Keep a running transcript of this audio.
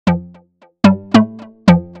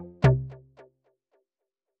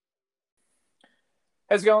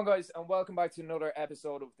How's it going, guys? And welcome back to another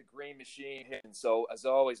episode of The Green Machine. And so, as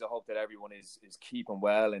always, I hope that everyone is keeping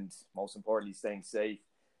well and, most importantly, staying safe.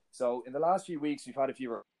 So, in the last few weeks, we've had a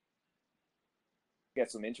few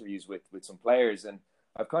get some interviews with some players, and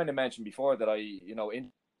I've kind of mentioned before that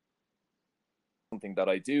in something that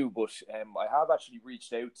I do, but I have actually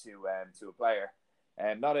reached out to a player,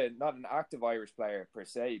 not an active Irish player per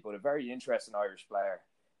se, but a very interesting Irish player.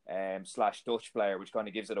 Slash Dutch player, which kind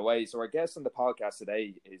of gives it away. So our guest on the podcast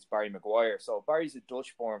today is Barry Maguire. So Barry's a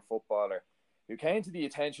Dutch-born footballer who came to the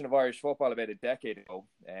attention of Irish football about a decade ago,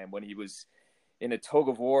 when he was in a tug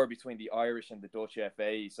of war between the Irish and the Dutch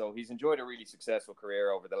FA. So he's enjoyed a really successful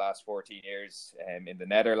career over the last 14 years in the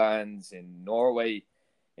Netherlands, in Norway,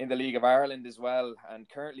 in the League of Ireland as well, and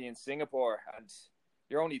currently in Singapore. And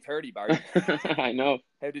you're only 30, Barry. I know.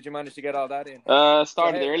 How did you manage to get all that in?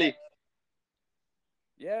 Started early.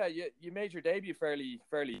 Yeah, you made your debut fairly.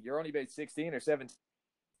 You're only about 16 or 17.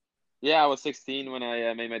 Yeah, I was 16 when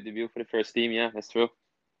I made my debut for the first team. Yeah, that's true.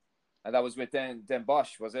 And that was with Den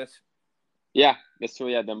Bosch, was it? Yeah, that's true.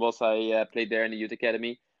 Yeah, Den Bosch. I played there in the youth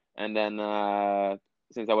academy, and then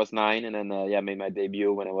since I was 9, and then made my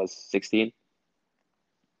debut when I was 16.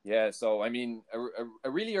 Yeah, so I mean,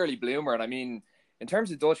 a really early bloomer, and I mean, in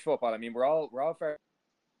terms of Dutch football, I mean, we're all fair.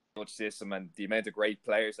 Dutch system and the amount of great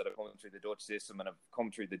players that have come through the Dutch system and have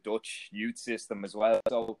come through the Dutch youth system as well.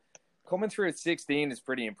 So coming through at 16 is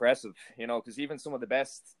pretty impressive, because even some of the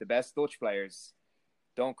best Dutch players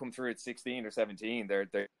don't come through at 16 or 17. They're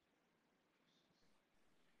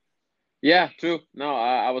Yeah, true. No,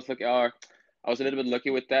 I was lucky. I was a little bit lucky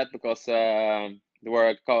with that because there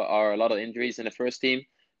were a lot of injuries in the first team,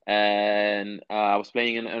 and I was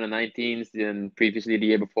playing in under 19s. Then previously the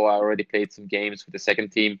year before, I already played some games with the second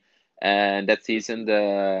team. And that season,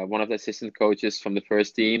 one of the assistant coaches from the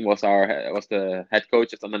first team was the head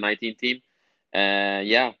coach of the under 19 team. And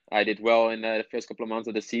yeah, I did well in the first couple of months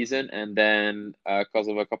of the season, and then because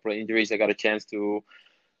of a couple of injuries, I got a chance to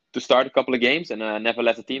start a couple of games, and never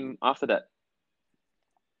left the team after that.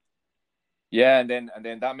 Yeah, and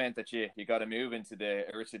then that meant that you got to move into the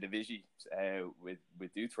Eredivisie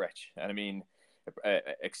with Utrecht. And I mean,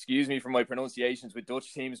 excuse me for my pronunciations with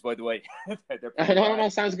Dutch teams, by the way. No,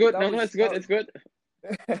 sounds good. No, it's good. It's good.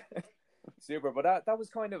 Super, but that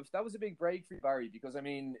was a big break for Barry, because I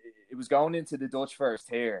mean, it was going into the Dutch first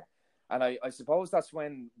here, and I suppose that's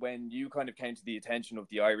when you kind of came to the attention of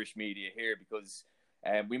the Irish media here, because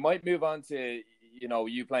we might move on to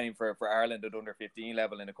you playing for Ireland at under 15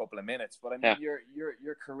 level in a couple of minutes, but I mean,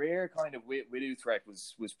 your career kind of with Utrecht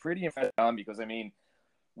was pretty impressive, because I mean,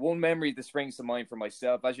 one memory that springs to mind for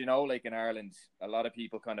myself, as you know, like in Ireland, a lot of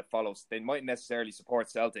people kind of follow. They mightn't necessarily support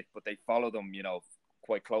Celtic, but they follow them,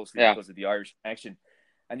 quite closely because of the Irish connection.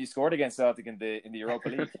 And you scored against Celtic in the Europa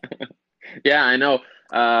League. Yeah, I know.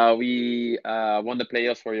 We won the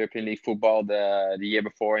playoffs for European League football the year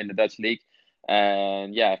before in the Dutch league.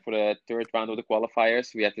 And yeah, for the third round of the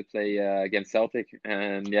qualifiers, we had to play against Celtic,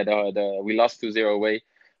 and yeah, we lost 2-0 away,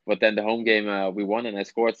 but then the home game we won and I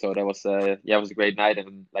scored, so that was it was a great night,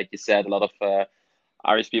 and like you said, a lot of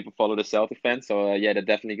Irish people follow the Celtic fans, so yeah, that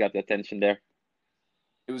definitely got the attention there.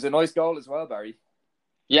 It was a nice goal as well, Barry.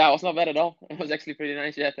 Yeah, it was not bad at all. It was actually pretty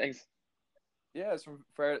nice. Yeah, thanks. Yeah, it's from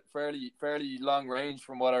fairly long range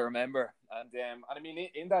from what I remember, and I mean,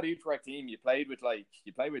 in that Utrecht team, you played with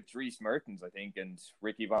Dries Mertens, I think, and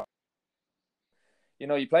Ricky Van.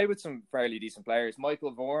 You played with some fairly decent players.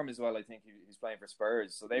 Michael Vorm as well, I think, he's playing for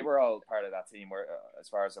Spurs, so they were all part of that team, as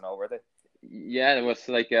far as I know, were they? Yeah, it was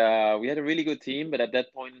like we had a really good team, but at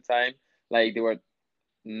that point in time, like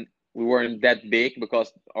we weren't that big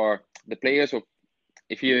because the players were,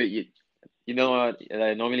 if you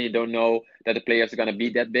normally you don't know that the players are going to be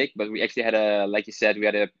that big, but we actually had like you said, we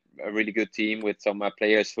had a really good team with some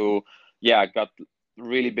players who, got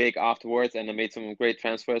really big afterwards, and they made some great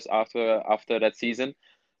transfers after that season.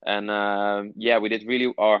 And we did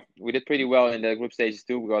pretty well in the group stages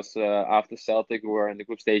too, because after Celtic, we were in the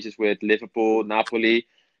group stages with Liverpool, Napoli,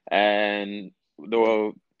 and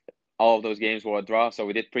all of those games were a draw, so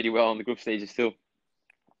we did pretty well in the group stages too.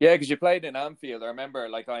 Yeah, because you played in Anfield. I remember,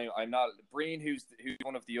 like, I'm not Breen, who's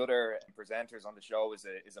one of the other presenters on the show, is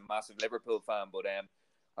a massive Liverpool fan. But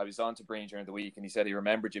I was on to Breen during the week, and he said he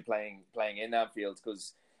remembered you playing in Anfield,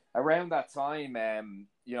 because around that time,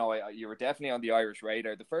 you were definitely on the Irish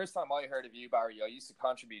radar. The first time I heard of you, Barry, I used to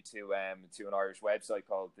contribute to an Irish website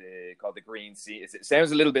called the Green Scene. It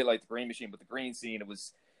sounds a little bit like the Green Machine, but the Green Scene.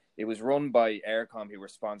 It was run by Aircom, who were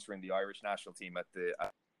sponsoring the Irish national team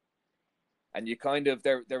and you kind of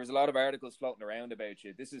there was a lot of articles floating around about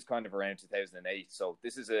you. This is kind of around 2008, so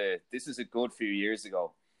this is a good few years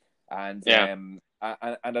ago. and Yeah.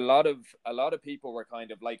 and a lot of people were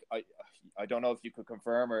kind of like, I don't know if you could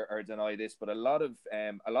confirm or deny this, but a lot of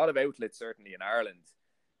outlets certainly in Ireland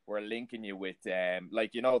were linking you with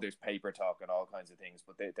like, you know, there's paper talk and all kinds of things,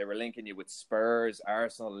 but they were linking you with Spurs,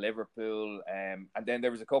 Arsenal, Liverpool, and then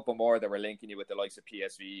there was a couple more that were linking you with the likes of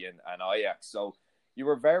PSV and Ajax. So you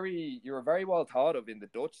were very well thought of in the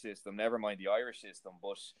Dutch system, never mind the Irish system,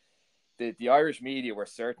 but the Irish media were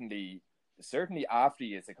certainly after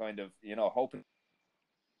you to kind of, you know, hoping,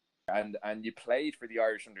 and you played for the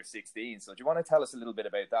Irish under 16. So do you want to tell us a little bit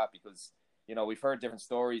about that? Because, you know, we've heard different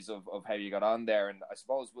stories of how you got on there, and I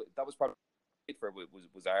suppose that was probably for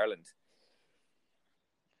was Ireland.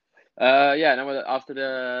 Yeah, and after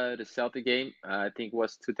the Celtic game, I think it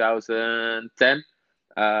was 2010.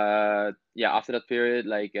 Yeah, after that period,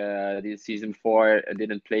 like the season before, I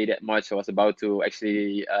didn't play that much. I was about to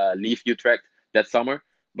actually leave Utrecht that summer,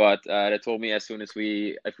 but they told me as soon as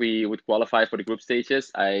if we would qualify for the group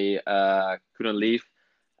stages, I couldn't leave,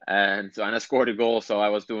 and I scored a goal. So I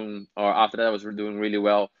was doing, or after that, I was doing really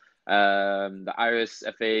well. The Irish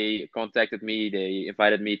FA contacted me. They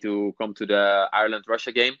invited me to come to the Ireland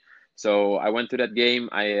Russia game. So I went to that game.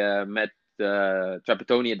 I met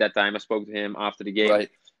Trapattoni at that time. I spoke to him after the game, Right.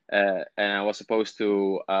 and I was supposed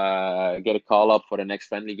to get a call up for the next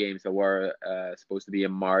friendly games that were supposed to be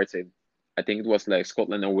in March. And I think it was like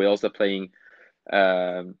Scotland and Wales that playing.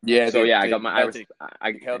 Yeah, So yeah, I the got my Irish. Celtic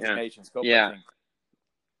I the Celtic Yeah, Nations Cup, I yeah, think.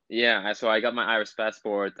 yeah. So I got my Irish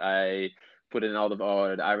passport. I put in all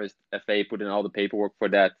or the Irish FA put in all the paperwork for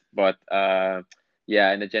that. But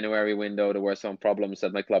yeah, in the January window, there were some problems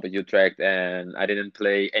at my club at Utrecht, and I didn't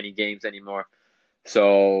play any games anymore.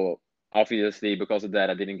 So obviously, because of that,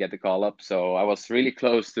 I didn't get the call up. So I was really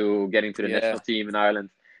close to getting to the Yeah. national team in Ireland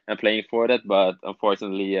and playing for that, but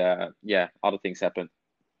unfortunately, yeah, other things happened.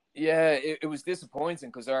 Yeah, it was disappointing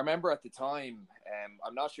because I remember at the time,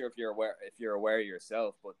 I'm not sure if you're aware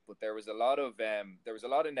yourself, but there was a lot of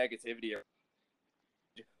negativity.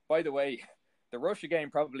 By the way, the Russia game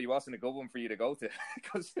probably wasn't a good one for you to go to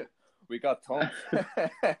because we got thumped.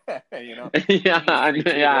 You know, I Yeah, think it was 3-2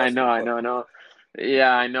 yeah, to I us. know, I But know, no.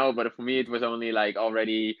 Yeah, I know, but for me, it was only like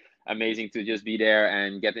already amazing to just be there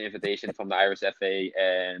and get the invitation from the Irish FA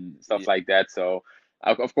and stuff yeah, like that. So,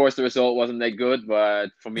 of course, the result wasn't that good,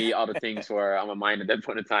 but for me, other things were on my mind at that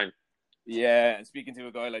point in time. yeah, and speaking to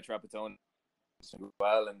a guy like Trapattoni as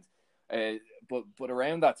well, and but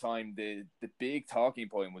around that time, the big talking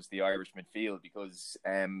point was the Irish midfield because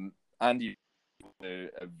Andy,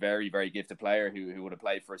 a very gifted player who would have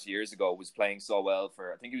played for us years ago, was playing so well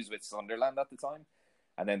for, I think he was with Sunderland at the time,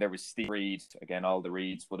 and then there was Steve Reid, again all the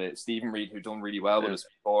Reeds, but Stephen Reid, who done really well with Yeah, us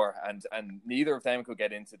before, and neither of them could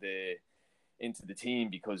get into the team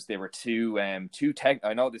because they were too tech.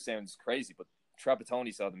 I know this sounds crazy, but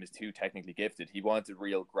Trapattoni saw them as too technically gifted. He wanted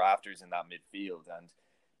real grafters in that midfield, and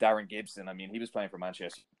Darren Gibson, I mean, he was playing for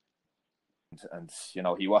Manchester, and you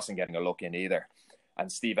know, he wasn't getting a look in either.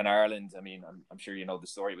 And Stephen Ireland, I mean, I'm sure you know the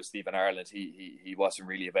story with Stephen Ireland. He wasn't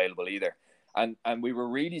really available either. And we were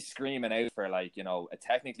really screaming out for, like, you know, a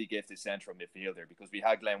technically gifted central midfielder because we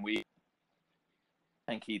had Glenn Wheat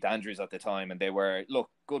and Keith Andrews at the time, and they were, look,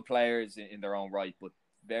 good players in their own right, but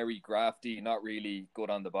very grafty, not really good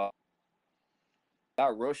on the ball.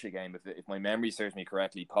 That Russia game, if my memory serves me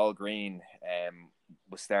correctly, Paul Green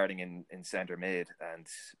was starting in centre mid, and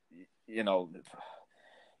you know,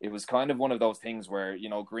 it was kind of one of those things where, you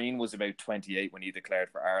know, Green was about 28 when he declared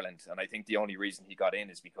for Ireland, and I think the only reason he got in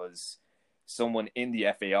is because someone in the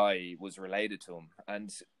FAI was related to him,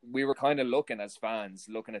 and we were kind of looking as fans,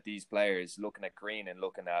 looking at these players, looking at Green and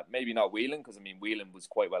looking at maybe not Whelan, because I mean Whelan was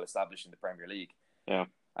quite well established in the Premier League, yeah.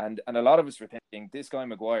 and a lot of us were thinking this guy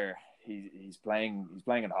Maguire, he's playing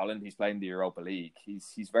in Holland, he's playing the Europa League,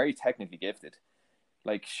 he's very technically gifted,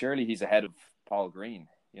 like surely he's ahead of Paul Green.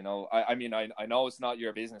 You know, I mean, I know it's not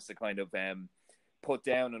your business to kind of put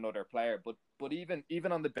down another player, but even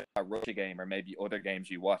on the Russia game or maybe other games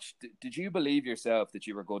you watched, did you believe yourself that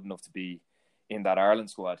you were good enough to be in that Ireland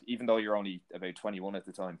squad, even though you're only about 21 at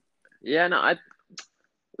the time? Yeah, no,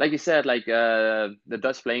 like you said, like the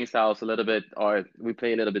Dutch playing style is a little bit, or we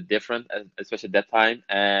play a little bit different, especially at that time.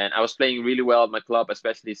 And I was playing really well at my club,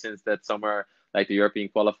 especially since that summer, like the European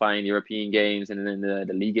qualifying, European games, and then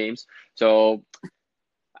the league games. So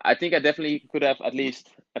I think I definitely could have, at least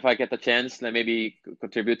if I get the chance, like maybe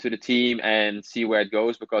contribute to the team and see where it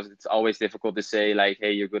goes, because it's always difficult to say like,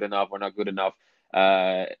 hey, you're good enough or not good enough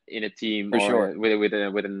in a team For or sure. with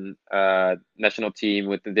an national team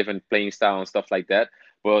with a different playing style and stuff like that.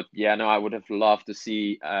 But yeah, no, I would have loved to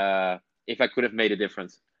see if I could have made a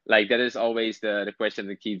difference. Like that is always the question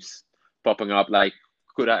that keeps popping up. Like,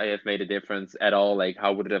 could I have made a difference at all? Like,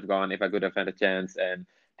 how would it have gone if I could have had a chance and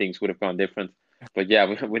things would have gone different? But yeah,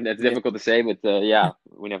 it's Yeah, difficult to say. But yeah,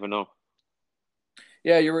 we never know.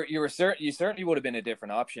 yeah, you certainly would have been a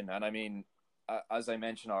different option. And I mean, as I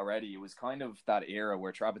mentioned already, it was kind of that era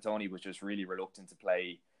where Trapattoni was just really reluctant to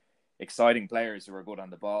play exciting players who are good on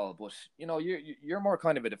the ball. But you're more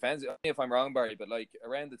kind of a defensive. If I'm wrong, Barry, but like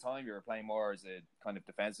around the time you were playing more as a kind of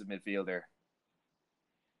defensive midfielder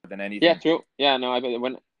than Yeah, anything. true. Yeah,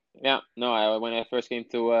 no, when I first came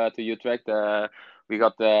to Utrecht, we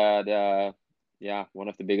got the yeah, one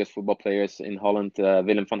of the biggest football players in Holland,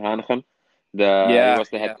 Willem van Hanegem. He Yeah, was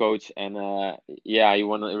the head yeah. coach, and yeah,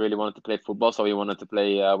 really wanted to play football, so he wanted to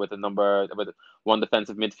play with one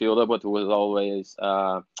defensive midfielder, but who was always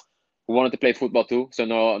who wanted to play football too. So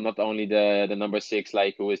no, not only the number six,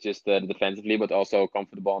 like who was just defensively, but also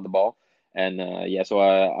comfortable on the ball. And yeah, so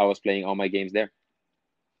I was playing all my games there.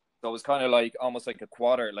 So it was kind of like almost like a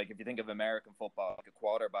quarter, like if you think of American football, like a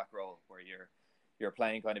quarterback role where you're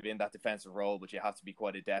playing kind of in that defensive role, but you have to be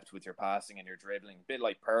quite adept with your passing and your dribbling, a bit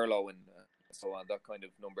like Perlo and so on. That kind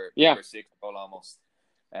of Yeah, number six role almost.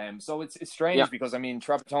 So it's yeah. strange because I mean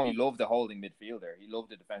Trapattoni loved the holding midfielder. He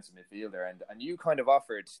loved the defensive midfielder, and you kind of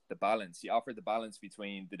offered the balance. You offered the balance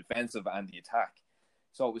between the defensive and the attack.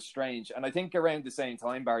 So it was strange, and I think around the same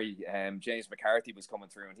time, Barry, James McCarthy was coming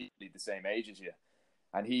through, and he's the same age as you,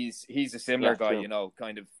 and he's a similar Yeah, guy. true.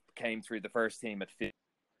 Kind of came through the first team at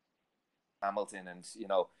Hamilton, and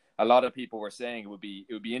a lot of people were saying it would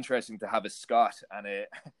be interesting to have a Scot and a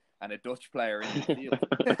and a Dutch player in midfield.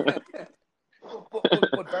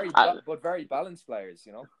 I, But very balanced players,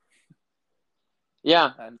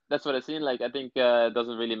 yeah, and that's what I seen. Like, I think it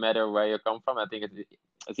doesn't really matter where you come from. I think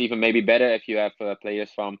it's even maybe better if you have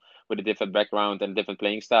players from with a different background and different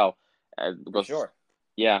playing style, for because sure.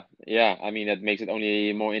 yeah. I mean, that makes it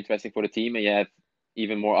only more interesting for the team, and you have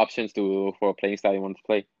even more options to for a playing style you want to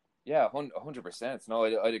play. Yeah, 100%. No,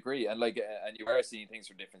 I'd agree. And and you are seeing things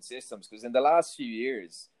from different systems because in the last few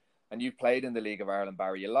years, and you've played in the League of Ireland,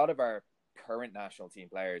 Barry, a lot of our current national team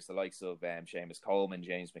players, the likes of Seamus Coleman,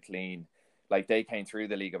 James McLean, like they came through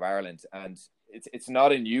the League of Ireland, and it's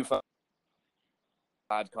not a new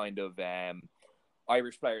had kind of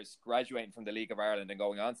Irish players graduating from the League of Ireland and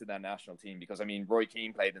going on to that national team because I mean Roy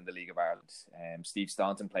Keane played in the League of Ireland, Steve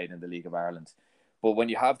Staunton played in the League of Ireland. But when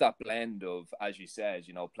you have that blend of, as you said,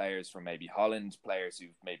 players from maybe Holland, players who've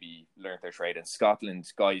maybe learned their trade in Scotland,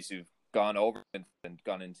 guys who've gone over and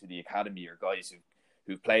gone into the academy, or guys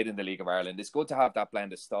who've played in the League of Ireland, it's good to have that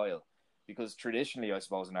blend of style because traditionally, I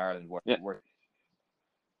suppose, in Ireland, Yeah. we're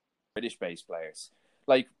British-based players.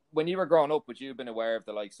 Like when you were growing up, would you have been aware of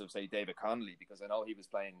the likes of, say, David Connolly? Because I know he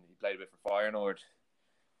played a bit for Feyenoord.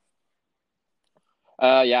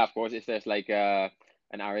 Yeah, of course. If there's like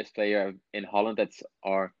an Irish player in Holland that's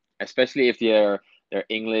or especially if they're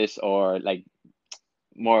English or like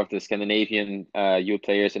more of the Scandinavian youth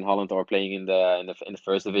players in Holland or playing in the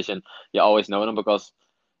first division, you always know them because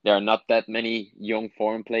there are not that many young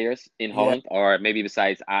foreign players in Yeah, Holland, or maybe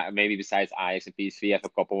besides Ajax and PSV have a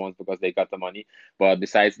couple ones because they got the money. But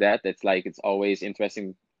besides that, it's always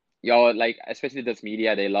interesting. Like especially Dutch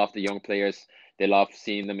media, they love the young players. They love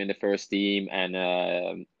seeing them in the first team,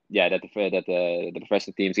 and yeah, that the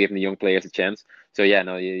professional teams giving the young players a chance. So yeah,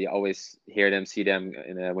 no, you always hear them, see them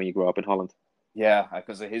when you grow up in Holland. yeah,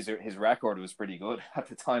 because his record was pretty good at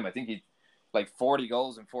the time. I think he like 40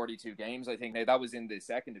 goals in 42 games. I think now that was in the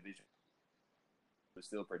second division. It was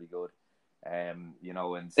still pretty good. And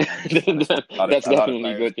That's a lot of definitely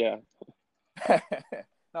players. good. Yeah.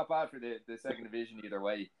 Not bad for the second division either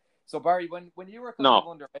way. So Barry, when you were kind of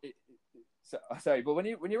No. underage, sorry, but when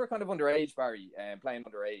you were kind of underage, Barry, playing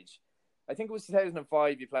underage, I think it was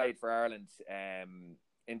 2005. You played for Ireland,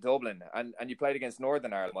 in Dublin, and you played against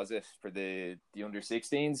Northern Ireland, was it for the under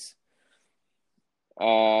 16s?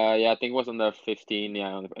 Yeah, I think it was on the 15.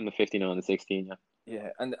 Yeah, on the 15 and on the 16. Yeah. Yeah,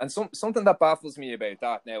 and something that baffles me about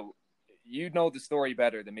that now, you know the story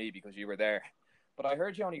better than me because you were there. But I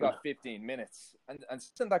heard you only got 15 minutes, and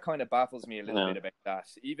something that kind of baffles me a little Yeah. bit about that.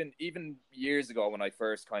 Even years ago when I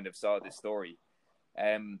first kind of saw this story,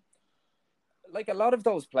 um, like a lot of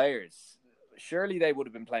those players, surely they would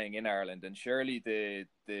have been playing in Ireland, and surely the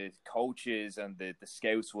coaches and the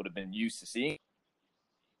scouts would have been used to seeing.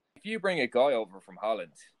 If you bring a guy over from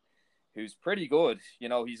Holland who's pretty good,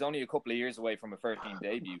 he's only a couple of years away from a first team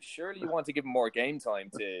debut. Surely you want to give him more game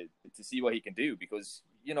time to see what he can do because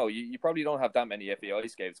you probably don't have that many FAI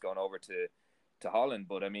scouts going over to Holland,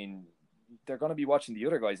 but I mean they're going to be watching the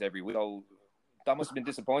other guys every week. So that must have been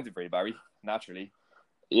disappointing for you, Barry. Naturally,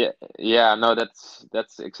 Yeah, yeah, no,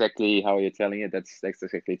 that's exactly how you're telling it. That's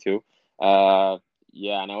exactly true. Uh,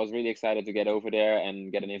 yeah, and I was really excited to get over there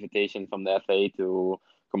and get an invitation from the FA to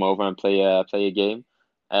come over and play a game.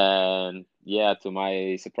 And yeah, to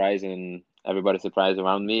my surprise and everybody's surprise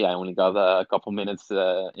around me, I only got a couple minutes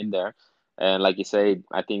in there. And like you say,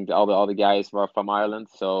 I think all the guys were from Ireland,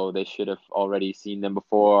 so they should have already seen them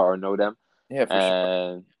before or know them. Yeah, for sure.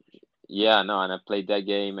 And yeah, no, and I played that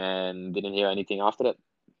game and didn't hear anything after that.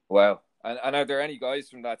 Wow. And are there any guys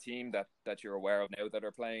from that team that you're aware of now that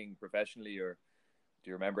are playing professionally, or do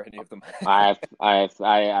you remember any of them? I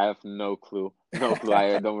have no clue, no clue.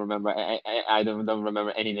 I don't remember. I don't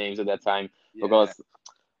remember any names at that time Yeah, because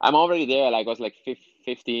I'm already there. Like I was like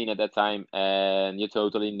 15 at that time, and you're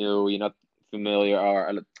totally new. You're not familiar,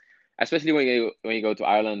 or especially when you go to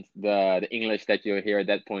Ireland, the English that you hear at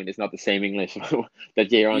that point is not the same English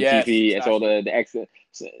that you hear on yes, TV. It's all exactly. the accent.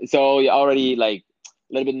 So you're already like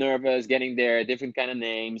a little bit nervous getting there, different kind of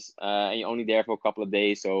names, and you're only there for a couple of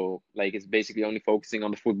days. So like it's basically only focusing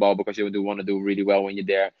on the football because you do want to do really well when you're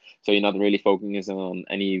there. So you're not really focusing on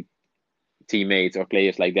any teammates or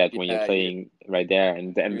players like that when you're Yeah, playing right there.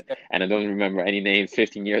 you're there, And I don't remember any names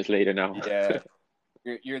 15 years later now. yeah,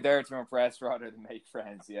 you're there to impress rather than make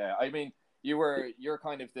friends. Yeah, I mean, you're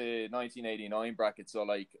kind of the 1989 bracket, so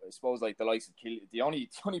like I suppose like the likes of the only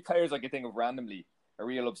players I can think of randomly, a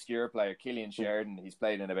real obscure player, Killian Sheridan. He's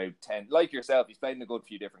played in about 10, like yourself. He's played in a good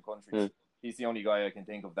few different countries. He's the only guy I can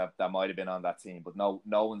think of that might have been on that team, but no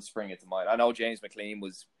one's springing to mind. I know James McLean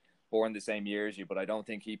was born the same year as you, but I don't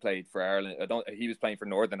think he played for Ireland. I don't. He was playing for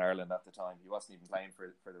Northern Ireland at the time. He wasn't even playing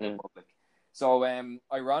for the Republic. So,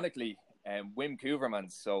 ironically, Wim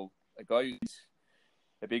Koevermans, so a guy who's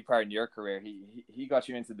a big part in your career, he got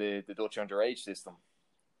you into the Dutch underage system.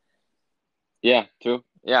 Yeah, true.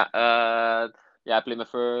 Yeah, yeah. I played my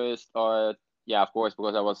first, or yeah, of course,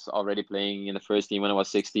 because I was already playing in the first team when I was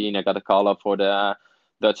 16. I got a call up for the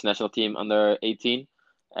Dutch national team under 18,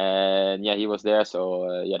 and yeah, he was there.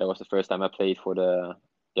 So yeah, that was the first time I played for the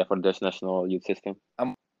Dutch national youth system.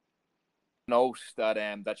 And note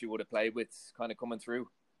that you would have played with kind of coming through.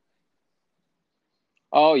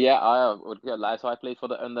 Oh yeah, so I played for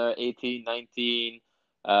the under 18, 19,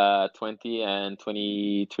 20, and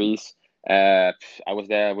 23s. I was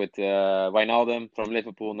there with Wijnaldum from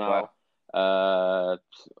Liverpool Wow. now.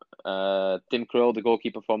 Uh, Tim Krul, the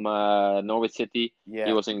goalkeeper from Norwich City, he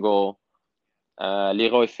Yeah. was in goal.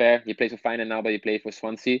 Leroy Fair, he plays for Feyenoord now, but he played for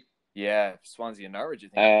Swansea. Yeah. Swansea and Norwich, I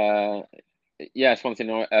think. Uh, yeah,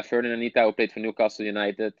 Swansea. Ferdinand Anita, who played for Newcastle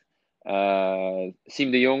United.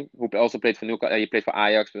 Siem de Jong, who also played for Newcastle. He played for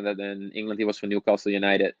Ajax, but then in England he was for Newcastle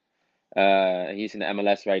United. He's in the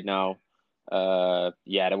MLS right now.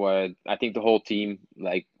 Yeah, there were. I think the whole team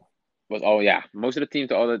like was. Oh yeah, most of the team.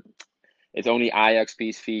 It's only Ajax,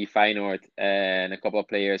 PSV, Feyenoord, and a couple of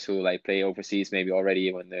players who like play overseas maybe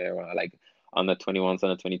already when they're like on the 21s, on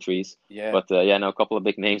the 23s. Yeah. But yeah, no, a couple of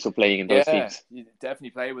big names are playing in those Yeah. teams. You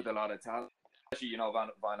definitely play with a lot of talent. Especially,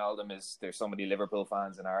 Van Aldum is there's so many Liverpool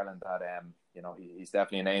fans in Ireland that he's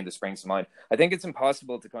definitely a name that springs to mind. I think it's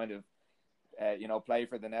impossible to kind of play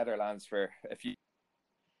for the Netherlands for a few,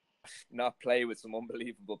 not play with some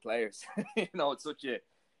unbelievable players.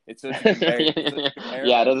 It's such a conveyor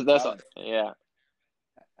Yeah, belt of that's talent, yeah,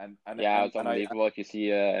 and and yeah, and it's and I unbelievable if you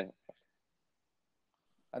see and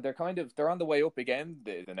they're on the way up again,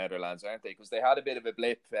 the Netherlands, aren't they? Because they had a bit of a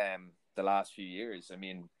blip the last few years. I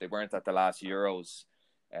mean, they weren't at the last Euros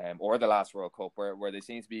or the last World Cup where they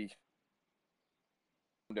seem to be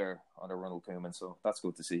under Ronald Koeman. So that's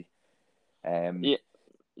good to see. Um, yeah,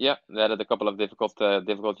 yeah, they had a couple of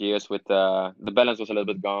difficult years with the balance was a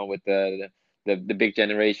little bit gone with the big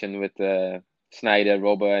generation with Snyder,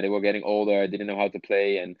 Robert. They were getting older, didn't know how to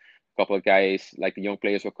play, and a couple of guys like the young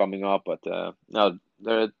players were coming up, but no,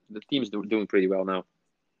 the team's doing pretty well now.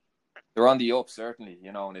 they're on the up, certainly,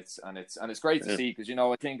 and it's great to Yeah. see because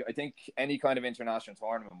I think any kind of international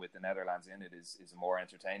tournament with the Netherlands in it is a more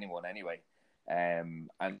entertaining one anyway. And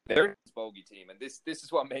they're a bogey team, and this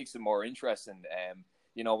is what makes it more interesting.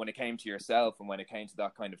 When it came to yourself and when it came to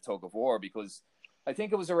that kind of tug of war, because I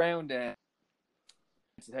think it was around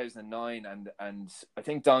 2009, and I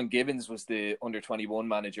think Don Gibbons was the under 21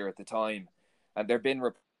 manager at the time, and there've been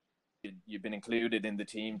you've been included in the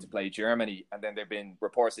team to play Germany, and then there've been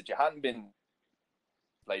reports that you hadn't been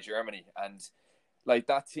to play Germany, and like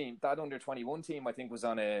that team, that under 21 team, I think was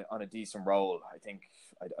on a decent roll.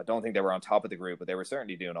 I don't think they were on top of the group, but they were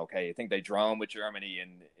certainly doing okay. I think they drawn with Germany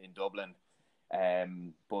in Dublin.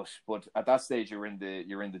 But at that stage you're in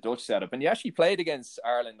the Dutch setup, and you actually played against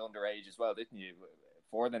Ireland underage as well, didn't you,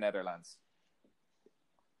 for the Netherlands?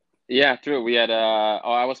 Yeah, true. We had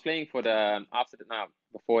I was playing for the after that now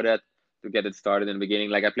before that to get it started in the beginning.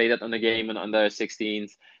 Like I played that on the game and under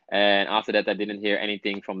 16s, and after that I didn't hear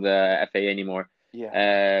anything from the FA anymore.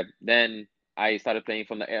 Yeah. Then I started playing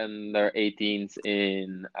from the under 18s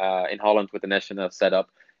in Holland with the national setup,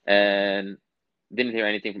 and didn't hear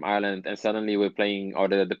anything from Ireland. And suddenly we're playing, or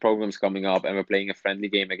the program's coming up, and we're playing a friendly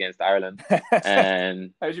game against Ireland.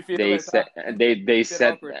 And How'd you feel they about said that? they Bit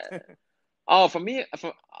said awkward. oh, for me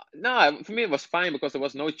it was fine because there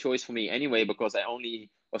was no choice for me anyway, because I only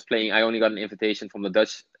got an invitation from the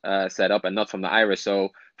Dutch setup and not from the Irish. So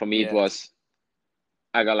for me it Yes, was,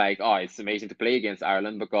 I got like, oh, it's amazing to play against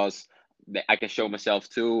Ireland because I can show myself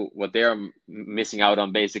too what they're missing out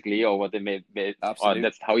on basically, or what or absolutely.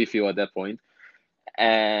 that's how you feel at that point.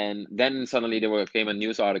 And then suddenly came a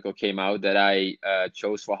news article came out that I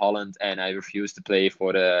chose for Holland and I refused to play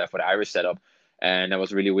for the Irish setup, and that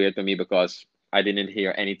was really weird to me because I didn't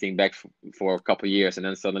hear anything back for a couple of years, and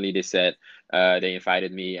then suddenly they said they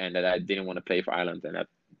invited me and that I didn't want to play for Ireland, and that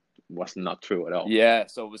was not true at all. Yeah,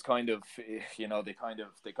 so it was kind of, they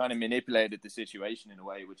kind of manipulated the situation in a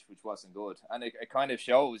way which wasn't good, and it kind of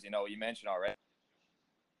shows. You mentioned already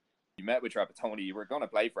you met with Trapattoni, you were going to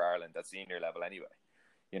play for Ireland at senior level anyway.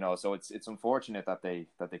 So it's unfortunate that they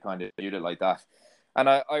kind of viewed it like that. And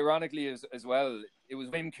ironically as well, it was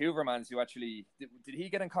Wim Kuvermans who actually did he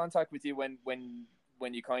get in contact with you when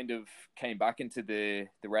you kind of came back into the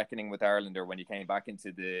reckoning with Ireland, or when you came back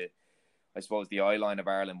into the, I suppose, the eye line of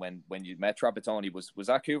Ireland when you met Trapattoni? Was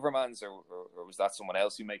that Kuvermans, or was that someone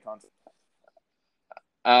else who made contact?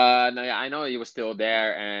 No, yeah, I know he was still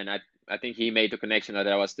there, and I think he made the connection that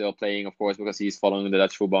I was still playing, of course, because he's following the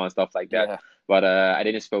Dutch football and stuff like that. Yeah. But I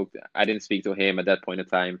didn't speak to him at that point in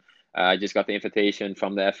time. I just got the invitation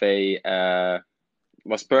from the FA.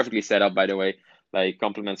 Was perfectly set up, by the way. Like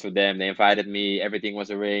compliments for them. They invited me. Everything was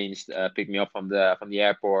arranged. Picked me up from the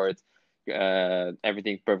airport.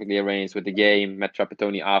 Everything perfectly arranged with the game. Met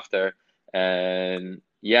Trapattoni after, and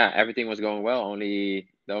yeah, everything was going well. The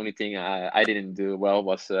only thing I didn't do well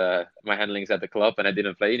was my handlings at the club, and I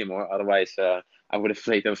didn't play anymore. Otherwise, I would have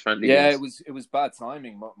played those friendly Yeah, games. it was bad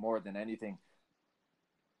timing more than anything.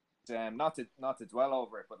 Not to dwell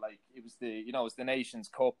over it, but like it was it was the Nations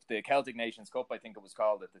Cup, the Celtic Nations Cup, I think it was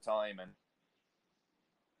called at the time, and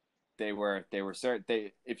they were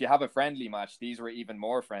certain if you have a friendly match, these were even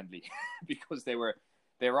more friendly because they were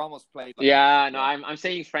almost played like, Yeah, no, yeah. I'm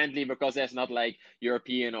saying friendly because there's not like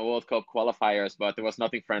European or World Cup qualifiers, but there was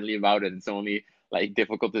nothing friendly about it. It's only like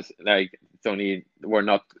difficult to like it's only we're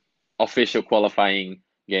not official qualifying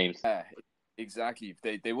games. Yeah, exactly.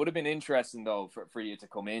 They would have been interesting though for you to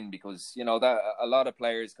come in, because that a lot of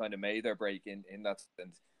players kind of made their break in that,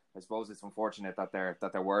 and I suppose it's unfortunate that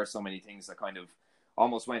there were so many things that kind of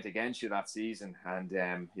almost went against you that season, and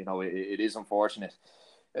it is unfortunate.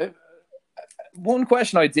 Uh, One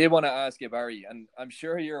question I did want to ask you, Barry, and I'm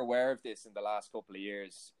sure you're aware of this in the last couple of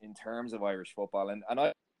years in terms of Irish football, and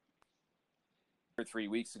I 3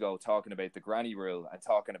 weeks ago talking about the granny rule and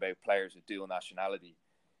talking about players with dual nationality,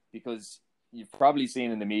 because you've probably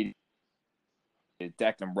seen in the media the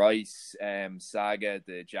Declan Rice saga,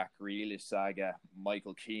 the Jack Grealish saga.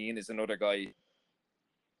 Michael Keane is another guy.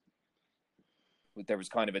 There was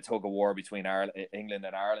kind of a tug of war between England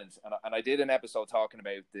and Ireland, and I did an episode talking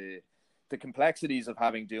about the complexities of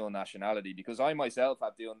having dual nationality, because I myself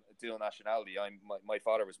have dual nationality. My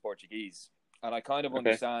father was Portuguese, and I kind of Okay.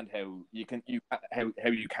 understand how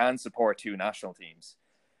you can support two national teams.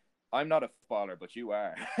 I'm not a footballer, but you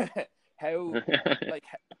are. how like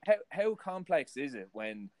how complex is it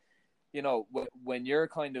when when you're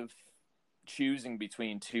kind of choosing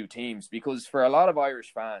between two teams? Because for a lot of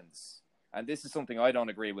Irish fans, and this is something I don't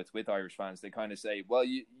agree with Irish fans, they kind of say, well,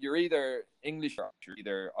 you're either English or you're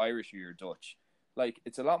either Irish or you're Dutch. Like,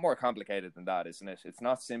 it's a lot more complicated than that, isn't it? It's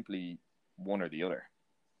not simply one or the other.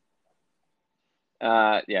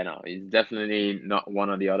 Yeah, no, it's definitely not one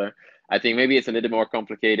or the other. I think maybe it's a little more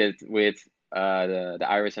complicated with the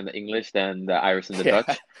Irish and the English than the Irish and the Yeah,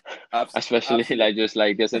 Dutch, especially absolutely. like just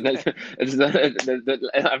like this. And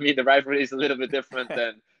I mean, the rivalry is a little bit different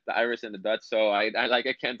than the Irish and the Dutch, so I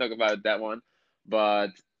can't talk about that one. But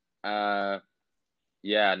uh,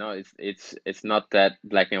 yeah, no, it's not that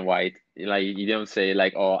black and white. Like you don't say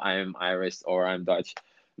like, oh, I'm Irish or I'm Dutch. I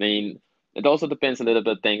mean, it also depends a little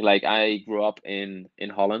bit. Thing like I grew up in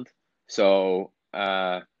Holland, so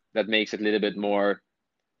that makes it a little bit more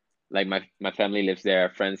like my family lives there,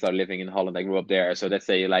 friends are living in Holland. I grew up there, so let's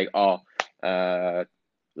say like, oh, uh,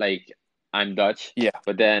 like I'm Dutch, Yeah.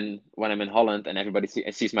 but then when I'm in Holland and everybody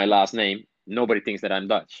sees my last name, nobody thinks that I'm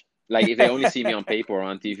Dutch. Like if they only see me on paper or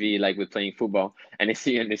on TV, like with playing football, and they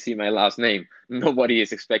see my last name, nobody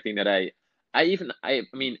is expecting that I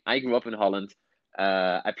mean, I grew up in Holland.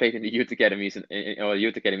 I played in the youth academies or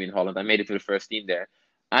youth academy in Holland. I made it to the first team there.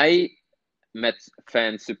 I met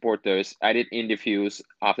fans, supporters. I did interviews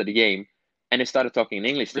after the game, and they started talking in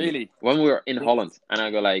English to me Really? when we were in Holland. And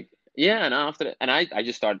I go like, yeah. And after that, and I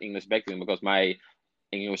just started English back to them because my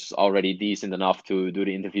English was already decent enough to do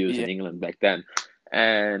the interviews in Yeah. England back then.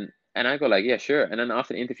 And I go like, yeah, sure. And then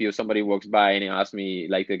after the interview, somebody walks by and he asks me,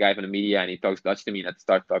 like the guy from the media, and he talks Dutch to me, and I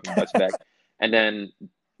start talking Dutch back. And then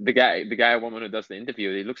the woman who does the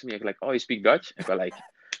interview, he looks at me like, oh, you speak Dutch? I go like,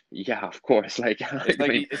 yeah, of course. Like, It's I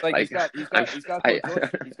like mean, he's like, got I'm, good I,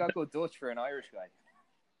 Dutch. He's got good Dutch for an Irish guy.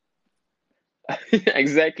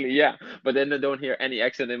 exactly, yeah. But then they don't hear any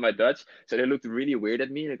accent in my Dutch, so they looked really weird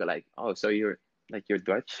at me. They go like, oh, so you're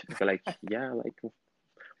Dutch? I go like, yeah, like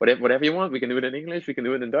whatever you want. We can do it in English. We can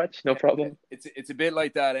do it in Dutch. No problem. It's a bit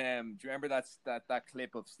like that. Do you remember that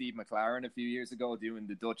clip of Steve McLaren a few years ago doing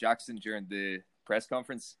the Dutch accent during the press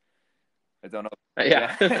conference? I don't know.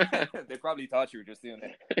 Yeah. Yeah, they probably thought you were just doing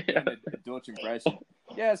Yeah. a Dutch impression.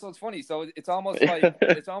 Yeah, so it's funny. So it's almost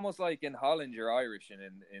like in Holland you're Irish, and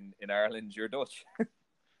in Ireland you're Dutch.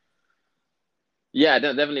 Yeah,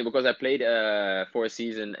 definitely because I played for a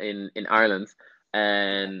season in Ireland,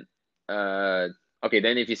 and uh okay,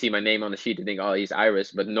 then if you see my name on the sheet, you think, oh, he's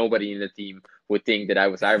Irish, but nobody in the team would think that I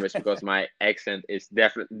was Irish because my accent is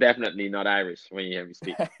definitely not Irish when you hear me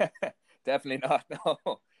speak. Definitely not. No,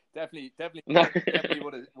 No. definitely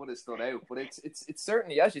would have stood out. But it's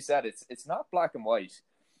certainly, as you said, it's not black and white.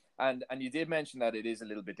 And you did mention that it is a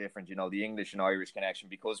little bit different, the English and Irish connection,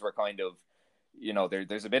 because we're kind of,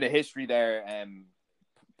 there's a bit of history there,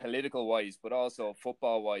 political wise, but also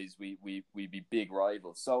football wise, we be big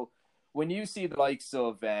rivals. So when you see the likes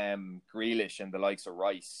of Grealish and the likes of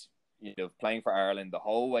Rice, playing for Ireland the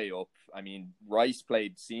whole way up. I mean, Rice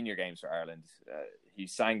played senior games for Ireland. He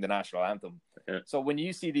sang the national anthem. Yeah. So when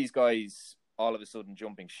you see these guys all of a sudden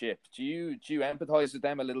jumping ship, do you empathize with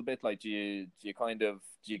them a little bit? Like, do you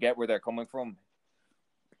get where they're coming from?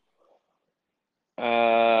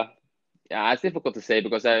 Uh, yeah, it's difficult to say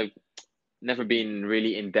because I've never been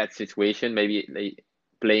really in that situation. Maybe like,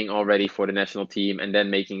 playing already for the national team and then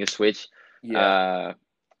making a switch. Yeah. Uh,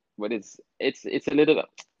 but it's a little,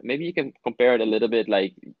 maybe you can compare it a little bit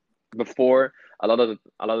like before a lot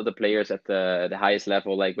of the players at the highest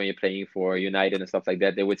level, like when you're playing for United and stuff like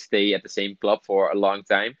that, they would stay at the same club for a long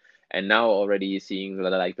time. And now already you're seeing that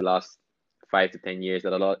like the last 5 to 10 years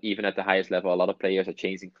that a lot, even at the highest level, a lot of players are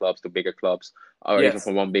changing clubs to bigger clubs or even Yes.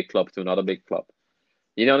 from one big club to another big club.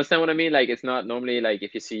 You know, understand what I mean? Like it's not normally like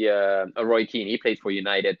if you see a Roy Keane, he played for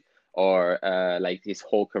United or like his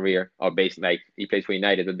whole career, or basically like he played for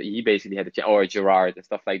United, but he basically had a chance, or Gerrard and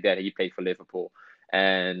stuff like that. He played for Liverpool,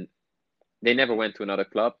 and they never went to another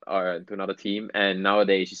club or to another team. And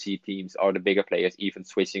nowadays you see teams or the bigger players even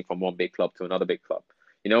switching from one big club to another big club.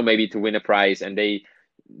 You know, maybe to win a prize, and they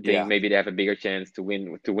think Yeah. maybe they have a bigger chance to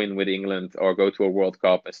win with England or go to a World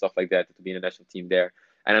Cup and stuff like that to be in the national team there.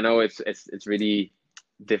 And I know it's really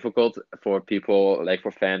difficult for people like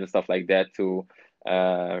for fans and stuff like that to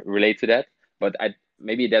relate to that. But I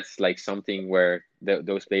maybe that's like something where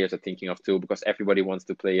those players are thinking of too, because everybody wants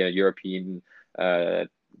to play a European, go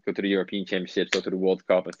to the European Championships, go to the World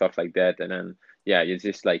Cup and stuff like that. And then yeah, it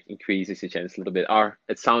just like increases your chance a little bit. Or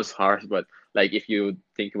it sounds harsh, but like if you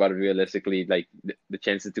think about it realistically, like the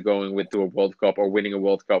chances to going with to a World Cup or winning a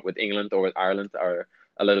World Cup with England or with Ireland are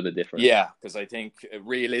a little bit different. Yeah, because I think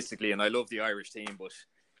realistically, and I love the Irish team, but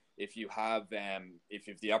if you have if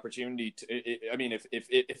you've the opportunity to, I mean,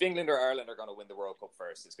 if England or Ireland are going to win the World Cup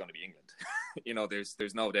first, it's going to be England.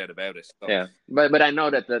 There's no doubt about it. So, Yeah, but I know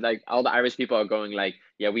that like all the Irish people are going like,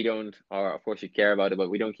 yeah, we don't, or of course you care about it, but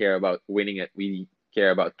we don't care about winning it. We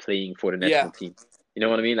care about playing for the yeah, national team. You know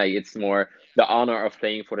what I mean? Like it's more the honor of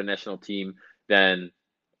playing for the national team than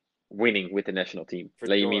winning with the national team. for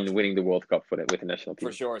Like you sure. mean winning the World Cup with the national For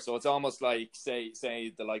team. sure. So it's almost like say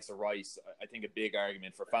the likes of Rice. I think a big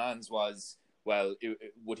argument for fans was, well,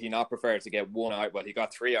 would he not prefer to get one? Well, he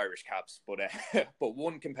got 3 Irish caps, but but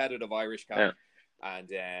one competitive Irish cap, Yeah,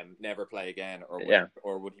 and never play again, yeah,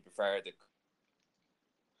 or would he prefer the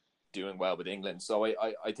doing well with England? So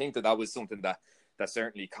I think that was something that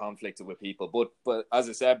certainly conflicted with people. But as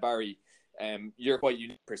I said, Barry, you're quite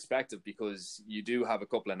unique perspective because you do have a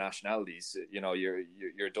couple of nationalities.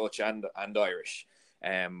 You're Dutch and Irish,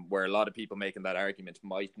 where a lot of people making that argument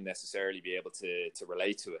mightn't necessarily be able to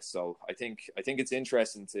relate to it. So I think it's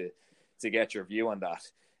interesting to get your view on that.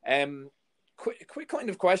 Quick kind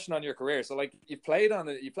of question on your career. So like you played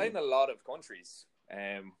in a lot of countries.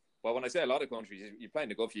 Well, when I say a lot of countries, you played in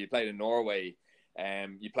the Gulf, you played in Norway,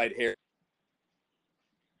 you played here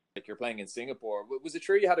like you're playing in Singapore. Was it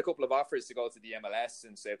true you had a couple of offers to go to the MLS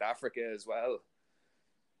in South Africa as well?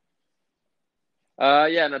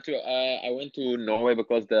 Yeah, not true. I went to Norway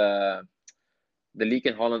because the league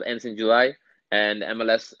in Holland ends in July, and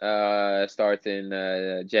MLS starts in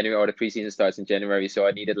January, or the preseason starts in January. So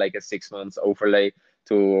I needed like a 6 months overlay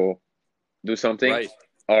to do something Right.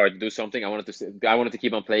 or do something. I wanted to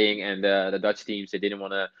keep on playing, and the Dutch teams, they didn't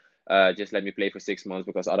want to just let me play for 6 months,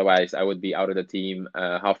 because otherwise I would be out of the team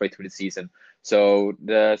halfway through the season. So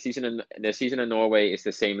the season in Norway is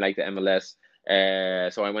the same like the MLS.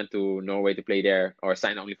 So I went to Norway to play there, or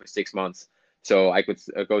sign only for 6 months, so I could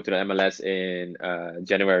go to the MLS in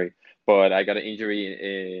January. But I got an injury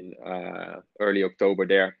in early October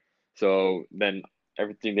there, so then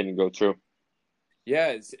everything didn't go through. Yeah,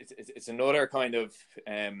 it's another kind of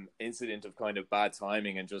incident of kind of bad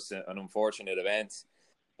timing and just an unfortunate event.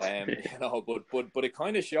 But it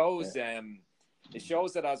kind of shows it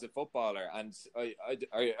shows that as a footballer, and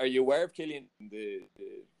are you aware of Killian,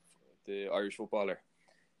 the Irish footballer?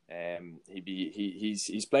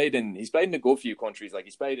 He's played in a good few countries. Like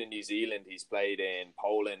he's played in New Zealand, he's played in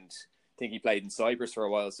Poland. I think he played in Cyprus for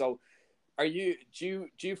a while. So, do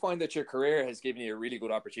you find that your career has given you a really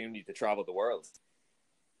good opportunity to travel the world?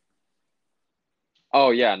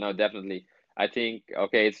 Oh yeah, no, definitely. I think,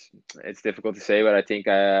 okay, it's difficult to say, but I think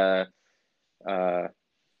uh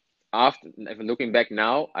after, if I'm looking back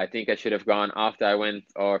now, I think I should have gone after I went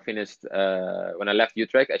or finished when I left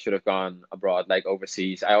Utrecht. I should have gone abroad, like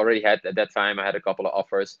overseas. I already had at that time. I had a couple of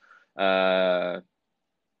offers uh,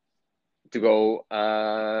 to go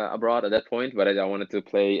abroad at that point, but I wanted to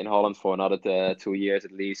play in Holland for another 2 years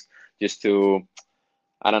at least, just to,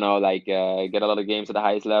 I don't know, like get a lot of games at the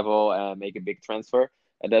highest level and make a big transfer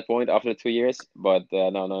at that point after the 2 years. But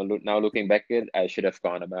no, no, now looking back, I should have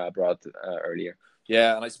gone abroad earlier.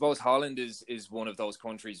 Yeah, and I suppose Holland is one of those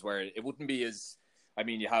countries where it wouldn't be as. I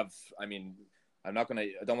mean, you have. I mean, I don't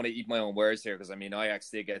want to eat my own words here because I mean, Ajax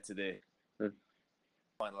did get to the Mm.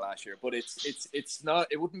 final last year, but it's not.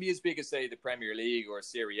 It wouldn't be as big as say the Premier League or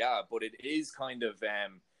Serie A, but it is kind of.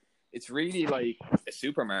 It's really like a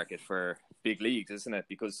supermarket for big leagues, isn't it?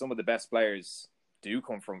 Because some of the best players do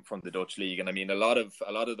come from the Dutch league, and I mean, a lot of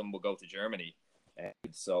them will go to Germany.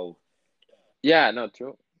 So Yeah, no,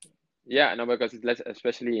 true. Yeah, no, because it's less,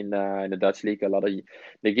 especially in the Dutch league,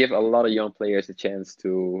 they give a lot of young players a chance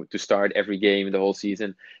to start every game the whole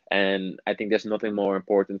season, and I think there's nothing more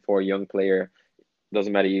important for a young player.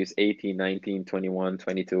 Doesn't matter if he's 18, 19, 21,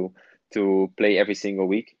 22, to play every single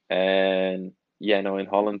week. And yeah, no, in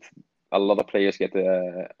Holland, a lot of players get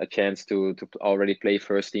a chance to already play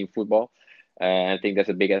first team football. I think that's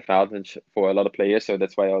a big advantage for a lot of players. So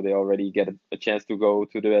that's why they already get a chance to go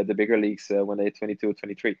to the bigger leagues when they're 22,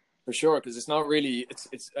 23. for sure, because it's not really.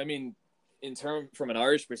 It's. I mean, in term from an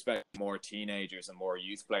Irish perspective, more teenagers and more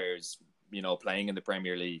youth players, playing in the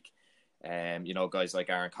Premier League. Guys like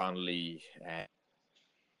Aaron Connolly,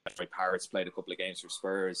 Parrots played a couple of games for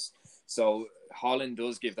Spurs. So Holland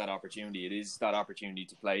does give that opportunity. It is that opportunity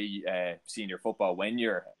to play senior football when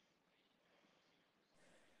you're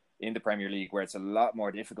in the Premier League, where it's a lot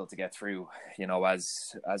more difficult to get through.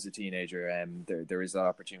 As a teenager, there is that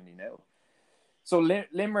opportunity now. So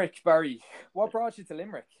Limerick, Barry, what brought you to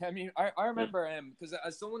Limerick? I mean, I remember because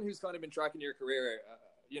as someone who's kind of been tracking your career,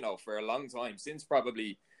 for a long time, since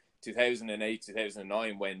probably 2008,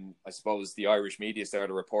 2009, when I suppose the Irish media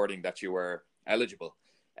started reporting that you were eligible.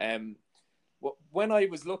 When I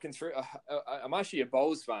was looking through, I'm actually a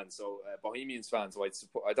Bows fan, so Bohemians fan. So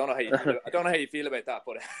I don't know how you feel, I don't know how you feel about that,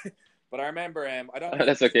 but but I remember I don't.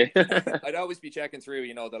 That's okay. I'd always be checking through,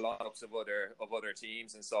 the lineups of other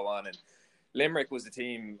teams and so on. And Limerick was the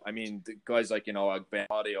team. I mean, the guys like Ben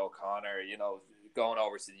O'Connor, going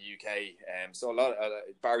over to the UK. So a lot of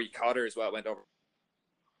Barry Cotter as well went over.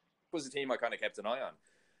 Was a team I kind of kept an eye on.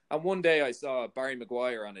 And one day I saw Barry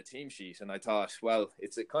Maguire on a team sheet, and I thought, well,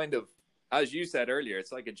 it's a kind of, as you said earlier,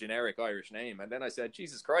 it's like a generic Irish name. And then I said,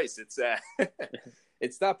 Jesus Christ, it's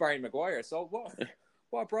it's that Barry Maguire. So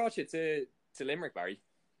what brought you to Limerick, Barry?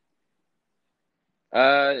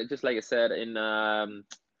 Just like I said, when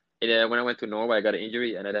I went to Norway, I got an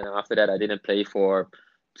injury, and then after that, I didn't play for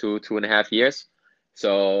 2.5 years.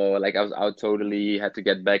 So like I totally had to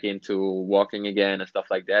get back into walking again and stuff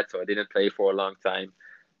like that. So I didn't play for a long time.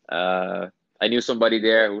 I knew somebody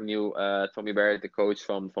there who knew Tommy Barrett, the coach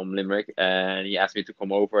from Limerick, and he asked me to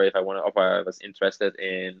come over if I was interested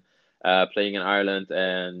in playing in Ireland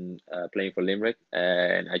and playing for Limerick.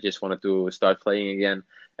 And I just wanted to start playing again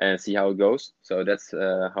and see how it goes. So that's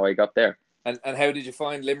how I got there. And how did you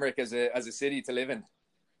find Limerick as a city to live in?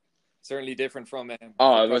 Certainly different from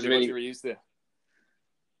Oh, it was probably what really you were used to.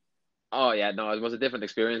 Oh yeah, no, it was a different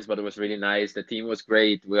experience, but it was really nice. The team was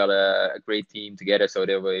great. We got a great team together, so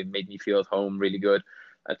it made me feel at home really good.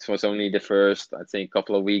 It was only the first, I think,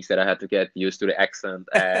 couple of weeks that I had to get used to the accent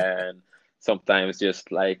and sometimes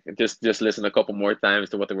just listen a couple more times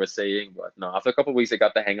to what they were saying. But no, after a couple of weeks, I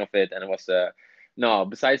got the hang of it, and it was no.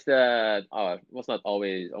 Besides it was not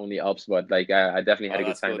always only ups, but like I definitely had Oh, a good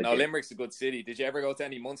that's time good. that Now year. Limerick's a good city. Did you ever go to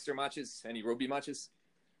any Munster matches, any rugby matches?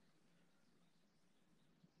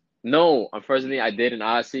 No, unfortunately, I didn't.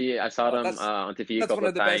 I saw Oh, them on TV a that's one couple of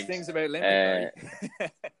of the best times. things about Limerick, Uh,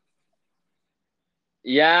 Barry.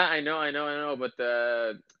 Yeah, I know. But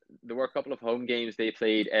there were a couple of home games they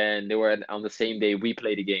played, and they were on the same day we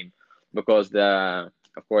played the game because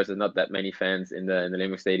of course, there's not that many fans in the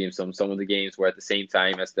Limerick Stadium. Some of the games were at the same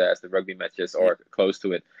time as the rugby matches Yeah, or close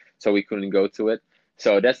to it, so we couldn't go to it.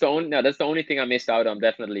 So that's the only no, that's the only thing I missed out on.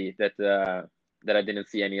 Definitely that I didn't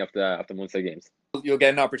see any of the Munster games. you'll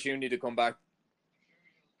get an opportunity to come back.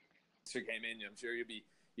 Munster came in. I'm sure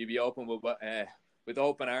you'll be open with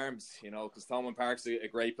open arms, you know, because Thomond Park's a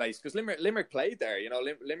great place. Because Limerick played there, you know,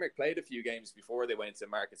 Limerick played a few games before they went to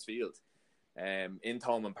Markets Field, in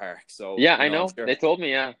Thomond Park. So Yeah, you I know, I'm know. sure. They told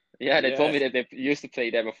me. Yeah, they told Yeah, me that they used to play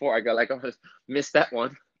there before. I got like, oh, missed that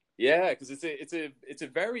one. yeah, because it's a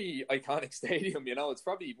very iconic stadium. You know, it's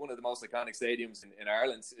probably one of the most iconic stadiums in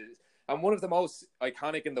Ireland, and one of the most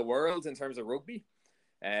iconic in the world in terms of rugby.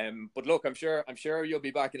 But look, I'm sure you'll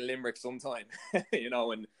be back in Limerick sometime. You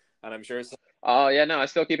know, and I'm sure. Oh yeah, no, I'm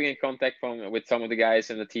still keeping in contact with some of the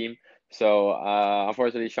guys in the team. So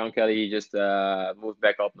unfortunately, Sean Kelly he just moved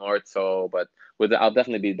back up north. So, but I'll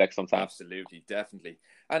definitely be back sometime. Absolutely, definitely.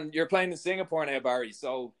 And you're playing in Singapore now, Barry.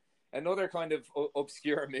 So another kind of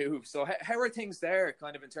obscure move. So how are things there,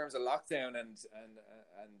 kind of in terms of lockdown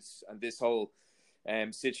and this whole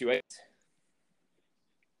situation?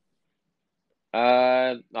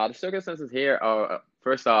 No, the circumstances here are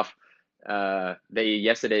first off, they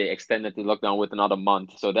yesterday extended the lockdown with another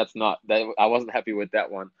month. So that's not that I wasn't happy with that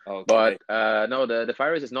one. But Okay. no, the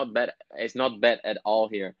virus is not bad. It's not bad at all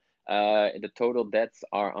here. The total deaths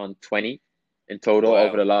are on 20 in total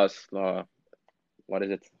over Wow. the last what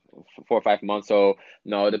is it, 4 or 5 months. So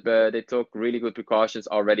no, they took really good precautions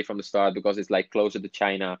already from the start because it's like closer to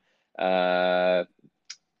China. Uh,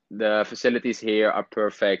 the facilities here are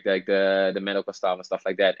perfect, like the medical staff and stuff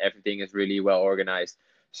like that. Everything is really well organized.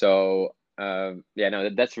 So yeah, no,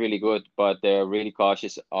 that's really good. But they're really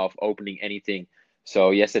cautious of opening anything.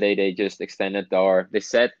 So yesterday they just extended, or they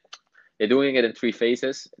said they're doing it in three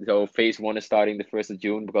phases. So phase one is starting the 1st of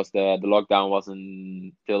June because the lockdown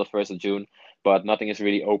wasn't till the 1st of June, but nothing is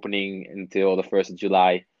really opening until the 1st of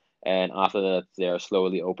July. And after that, they're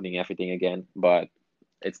slowly opening everything again. But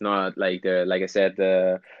it's not like like I said,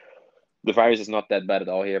 the virus is not that bad at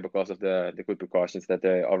all here because of the good precautions that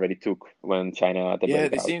they already took when China had the Yeah, they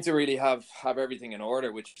breakout. seem to really have everything in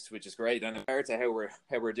order, which is great. And compared to how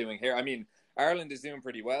we're doing here, I mean, Ireland is doing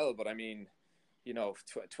pretty well, but I mean, you know,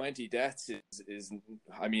 20 deaths is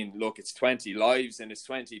I mean, look, it's 20 lives and it's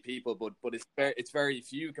 20 people, but it's very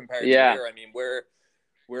few compared to Yeah, here. I mean, we're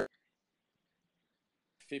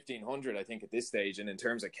 1,500, I think, at this stage, and in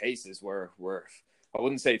terms of cases, we're I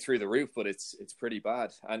wouldn't say through the roof, but it's pretty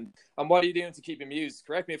bad. And what are you doing to keep amused?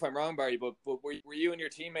 Correct me if I'm wrong, Barry, but were you and your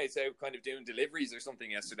teammates out kind of doing deliveries or something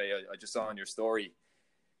yesterday? I just saw on your story.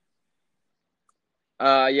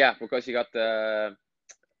 yeah, because you got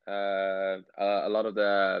a lot of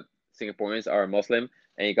the Singaporeans are Muslim,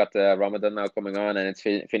 and you got the Ramadan now coming on, and it's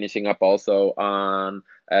finishing up also on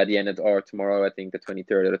the end of or tomorrow. I think the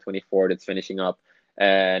 23rd or the 24th. It's finishing up.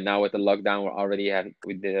 And now with the lockdown, we're already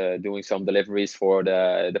doing some deliveries for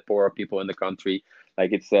the poorer people in the country.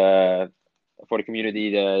 Like it's for the community,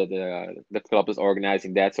 the club is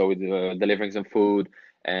organizing that, so we're delivering some food.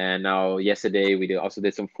 And now yesterday also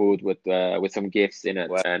did some food with some gifts in it,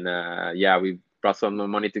 Well, and yeah, we brought some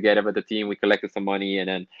money together with the team. We collected some money, and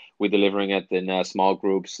then we're delivering it in small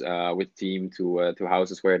groups with team to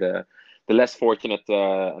houses where the less fortunate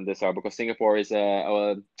and this are, because Singapore is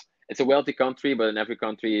it's a wealthy country, but in every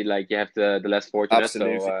country like you have the less fortunate. So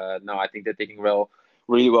absolutely. no, I think they're taking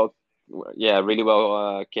really well, yeah, really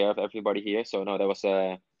well care of everybody here. So no, that was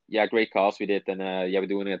yeah, great cause we did, and yeah, we're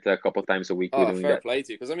doing it a couple times a week. We're Oh, doing fair that. play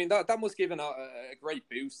to you, because I mean that must give a great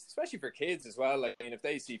boost, especially for kids as well. Like, I mean, if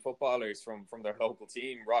they see footballers from their local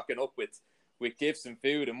team rocking up with gifts and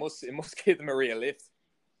food, it must give them a real lift.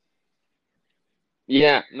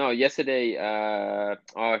 Yeah, no, yesterday, the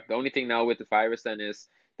only thing now with the virus then is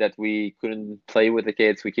that we couldn't play with the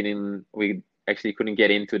kids. We actually couldn't get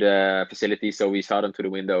into the facility, so we saw them through the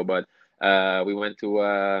window. But we went to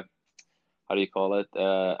how do you call it?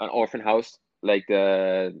 An orphan house. like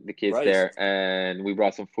the kids Right. there, and we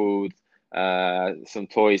brought some food, some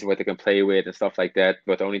toys what they can play with and stuff like that.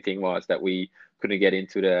 But the only thing was that we couldn't get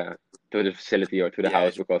into the facility or to the Yeah.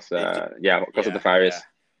 house because It, because of the yeah. virus.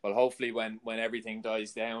 Well, hopefully when everything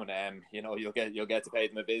dies down, you'll get to pay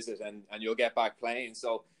them a visit and you'll get back playing.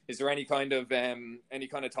 So, is there any kind of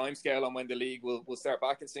time scale on when the league will start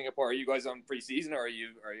back in Singapore? Are you guys on pre-season, or are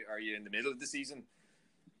you in the middle of the season?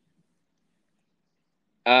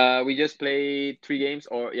 We just played 3 games,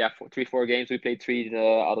 or yeah, 4 games. We played three. The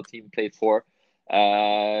other team played four.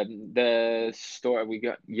 The story we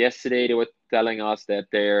got yesterday, they were telling us that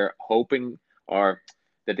they're hoping or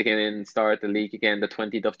that they can start the league again the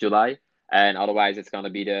 20th of July, and otherwise it's gonna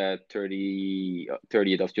be the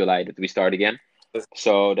 30th of July that we start again.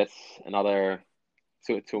 So that's another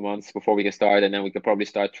 2 months before we can start, and then we can probably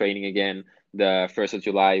start training again the 1st of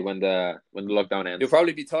July when the lockdown You'll ends.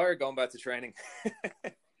 probably be tired going back to training.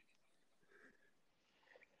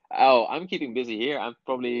 Oh, I'm keeping busy here. I'm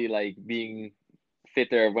probably like being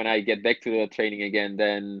fitter when I get back to the training again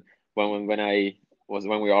than when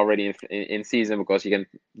we were already in season, because you can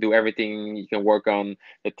do everything. You can work on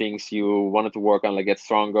the things you wanted to work on, like get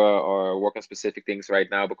stronger or work on specific things right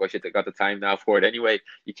now because you got the time now for it anyway.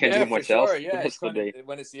 You can't Yeah, do for much sure. else the Yeah, it's rest of kind the of day.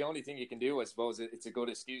 when it's the only thing you can do. I suppose it's a good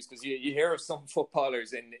excuse, because you hear of some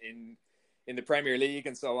footballers in the Premier League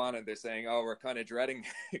and so on, and they're saying, "Oh, we're kind of dreading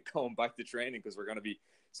going back to training because we're going to be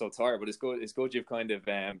so tired." But it's good. It's good you've kind of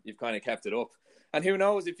kept it up. And who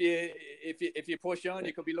knows, if you push on,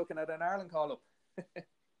 you could be looking at an Ireland call up.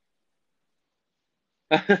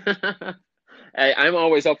 Hey, I'm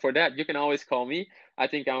always up for that. You can always call me. I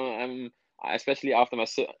think I'm especially after my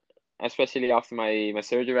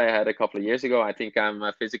surgery I had a couple of years ago. I think I'm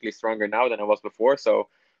physically stronger now than I was before. So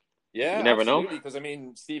you Yeah, never know. absolutely. Because I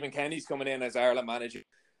mean, Stephen Kenny's coming in as Ireland manager.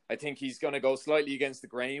 I think he's going to go slightly against the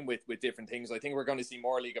grain with different things. I think we're going to see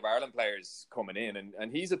more League of Ireland players coming in,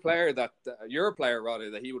 and he's a player that you're a player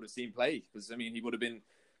rather that he would have seen play, because I mean he would have been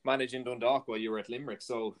managing Dundalk while you were at Limerick.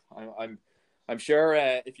 So I'm sure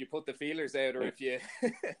if you put the feelers out, or if you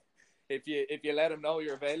if you let him know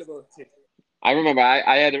you're available. I remember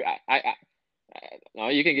I no,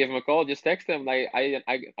 you can give him a call. Just text him. Like I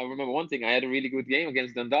remember one thing. I had a really good game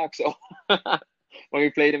against Dundalk. So when we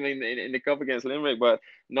played him in the cup against Limerick, but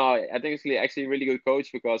no, I think it's actually a really good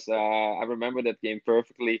coach because I remember that game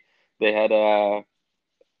perfectly. They had at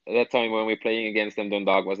that time when we were playing against them,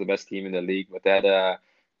 Dundalk was the best team in the league. But that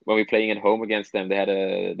when we were playing at home against them, they had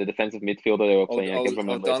the defensive midfielder they were playing. I can't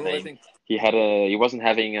remember his O'Donnell, I name. think. He wasn't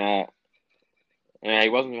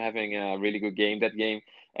having a really good game that game,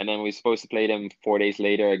 and then we were supposed to play them 4 days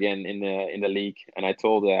later again in the league. And I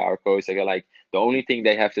told our coach, I go like, the only thing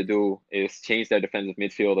they have to do is change their defensive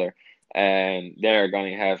midfielder, and we're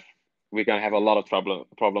gonna have a lot of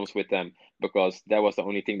problems with them, because that was the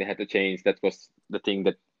only thing they had to change. That was the thing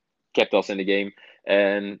that kept us in the game.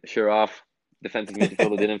 And sure off, defensive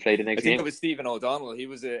midfielder didn't play the I next think game. it was Stephen O'Donnell. He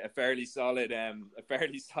was a fairly solid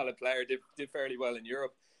player. Did fairly well in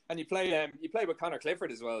Europe, and you play with Connor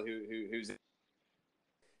Clifford as well, who's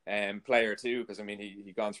player too, because I mean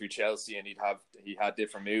he gone through Chelsea and he had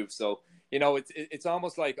different moves. So it's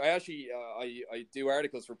almost like I do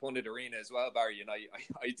articles for Pundit Arena as well, Barry, and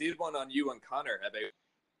I did one on you and Connor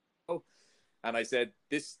about, and I said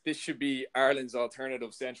this should be Ireland's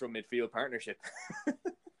alternative central midfield partnership.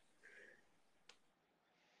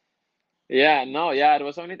 Yeah, no, yeah, it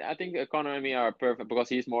was only I think Connor and me are perfect because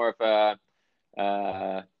he's more of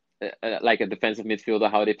uh, like a defensive midfielder,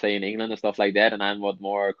 how they play in England and stuff like that, and I'm what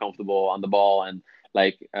more comfortable on the ball and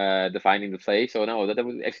like defining the play. So no, that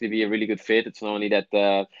would actually be a really good fit. It's not only that,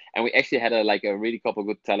 and we actually had a really couple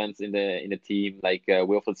good talents in the team, like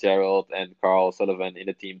Will Fitzgerald and Carl Sullivan in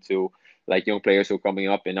the team too, like young players who are coming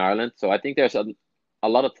up in Ireland. So I think there's a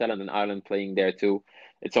lot of talent in Ireland playing there too.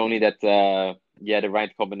 It's only that the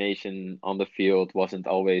right combination on the field wasn't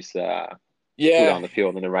always put Yeah, on the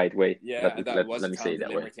field in the right way. yeah, Let and that let was a me say it talented that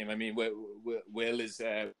way. Limerick team. I mean, Will is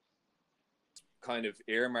kind of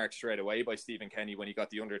earmarked straight away by Stephen Kenny when he got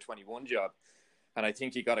the under-21 job, and I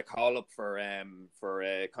think he got a call up for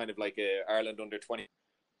kind of like a Ireland under-20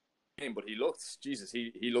 game. But he looks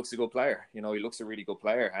a good player. He looks a really good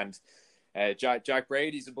player. And Jack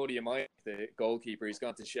Brady's a buddy of mine, the goalkeeper. He's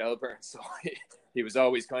gone to Shelburne, so he was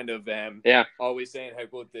always kind of Yeah. always saying how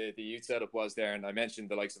good the youth setup was there. And I mentioned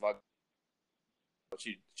the likes of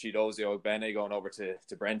Chidozie Ogbene going over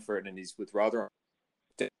to Brentford, and he's with Rotherham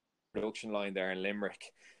production line there in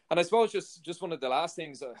Limerick. And I suppose just one of the last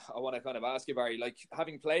things I want to kind of ask you, Barry, like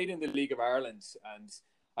having played in the League of Ireland, and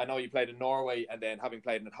I know you played in Norway, and then having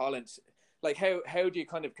played in Holland, like how do you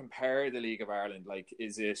kind of compare the League of Ireland? Like,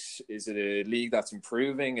 is it a league that's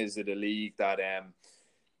improving? Is it a league that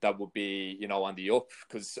would be, on the up?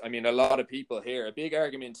 Because I mean, a lot of people here, a big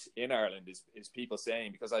argument in Ireland is people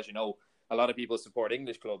saying, because as you know, a lot of people support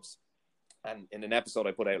English clubs, and in an episode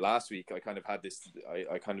I put out last week, I kind of had this,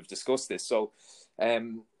 I kind of discussed this. So,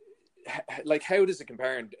 like, how does it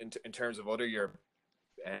compare in terms of other Europe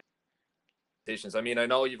competitions? I mean, I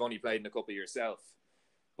know you've only played in a couple yourself,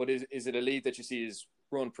 but is it a league that you see is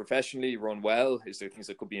run professionally, run well? Is there things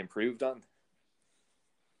that could be improved on?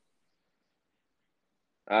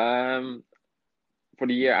 Um, for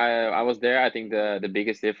the year I was there, I think the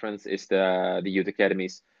biggest difference is the youth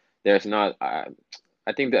academies. There's not.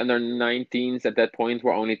 I think the under 19s at that point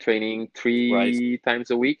were only training Right. 3 times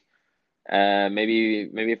a week.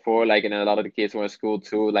 Maybe four. Like, and a lot of the kids were in school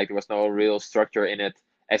too. Like, there was no real structure in it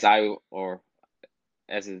as I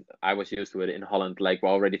was used to it in Holland. Like, we're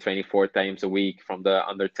already training 4 times a week from the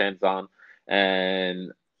under 10s on,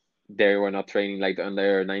 and they were not training like the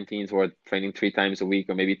under 19s were training 3 times a week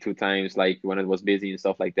or maybe 2 times, like when it was busy and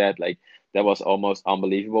stuff like that. Like, that was almost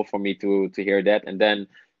unbelievable for me to hear that. And then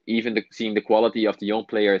even seeing the quality of the young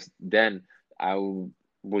players, then I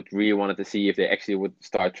would really wanted to see if they actually would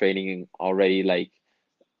start training already, like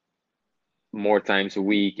more times a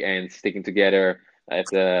week and sticking together at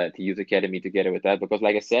the youth academy together with that. Because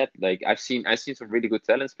like I said, like I've seen some really good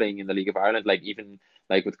talents playing in the League of Ireland. Like, even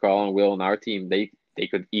like with Carl and Will on our team, they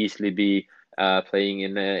could easily be playing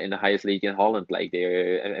in the highest league in Holland. Like,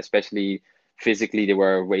 they're, especially physically, they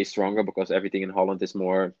were way stronger because everything in Holland is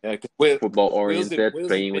more Yeah, 'cause Will, football Will's oriented, a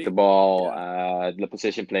playing with the big, ball, yeah, the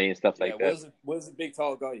position play and stuff yeah. like that. Will's a big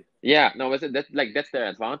tall guy. Yeah, no, that's their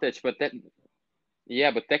advantage. But that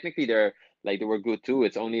yeah, but technically they were good too.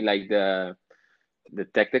 It's only like the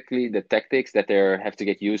tactics that they have to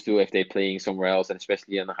get used to if they're playing somewhere else, and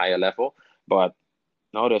especially on a higher level. But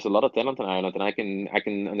no, there's a lot of talent in Ireland, and I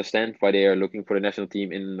can understand why they are looking for the national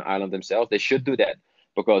team in Ireland themselves. They should do that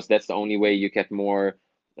because that's the only way you get more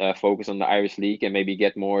focus on the Irish league and maybe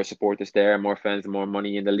get more supporters there, more fans, more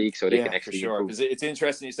money in the league, so they can Yeah, for actually sure. improve. Because it's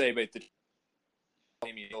interesting you say about the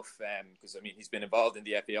enough. Because I mean, he's been involved in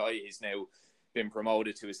the FAI. He's now been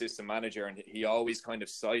promoted to assistant manager, and he always kind of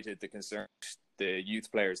cited the concern the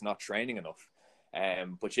youth players not training enough.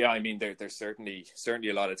 But yeah, I mean, there's certainly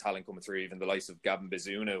a lot of talent coming through. Even the likes of Gavin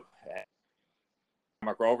Bazunu,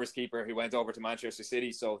 Mark Rovers keeper, who went over to Manchester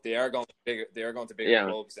City. So they are going to bigger. They are going to bigger Yeah.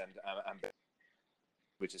 clubs, and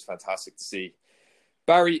which is fantastic to see.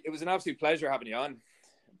 Barry, it was an absolute pleasure having you on.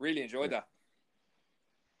 Really enjoyed that.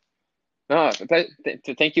 No,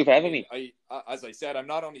 thank you for I having mean, me. as I said, I'm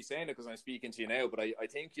not only saying it because I'm speaking to you now, but I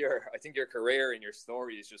think your career and your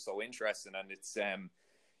story is just so interesting, and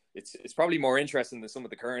it's probably more interesting than some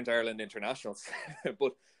of the current Ireland internationals.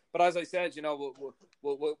 but as I said, we'll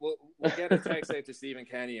get a text out to Stephen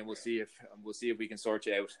Kenny, and we'll see if we can sort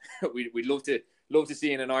you out. We'd love to see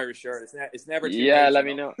you in an Irish shirt. It's never too Yeah, late, let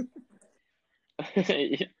me know.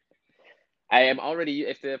 I am already,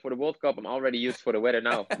 if for the World Cup, I'm already used for the weather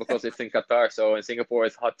now because it's in Qatar. So in Singapore,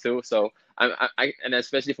 it's hot too. So and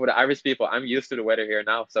especially for the Irish people, I'm used to the weather here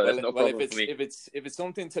now. So that's no Well, if problem for it's me. if it's if it's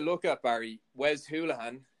something to look at, Barry, Wes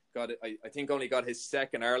Houlihan got it. I think only got his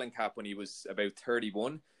second Ireland cap when he was about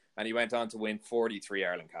 31, and he went on to win 43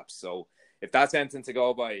 Ireland caps. So if that's anything to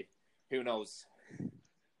go by, who knows?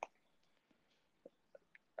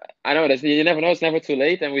 I know that you never know. It's never too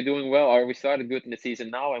late, and we're doing well. Or we started good in the season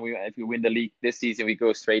now, and if we win the league this season, we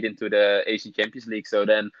go straight into the Asian Champions League. So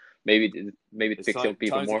then maybe it It's picks up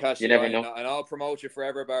people time to more. catch You the never eye, know. and I'll promote you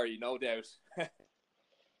forever, Barry, no doubt.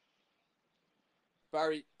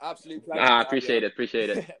 Barry, absolute pleasure Ah, to have you appreciate on. it. Appreciate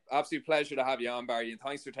it. Absolute pleasure to have you on, Barry, and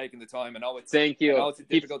thanks for taking the time. Thank I you. know it's a Keep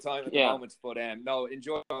difficult time at the yeah moment, but no,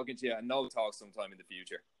 enjoy talking to you, and no talk sometime in the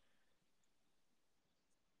future.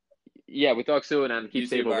 yeah. We talk soon, and keep You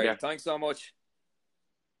safe too, over Barry. there. Thanks so much.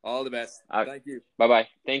 All the best. Thank you. Bye bye.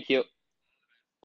 Thank you.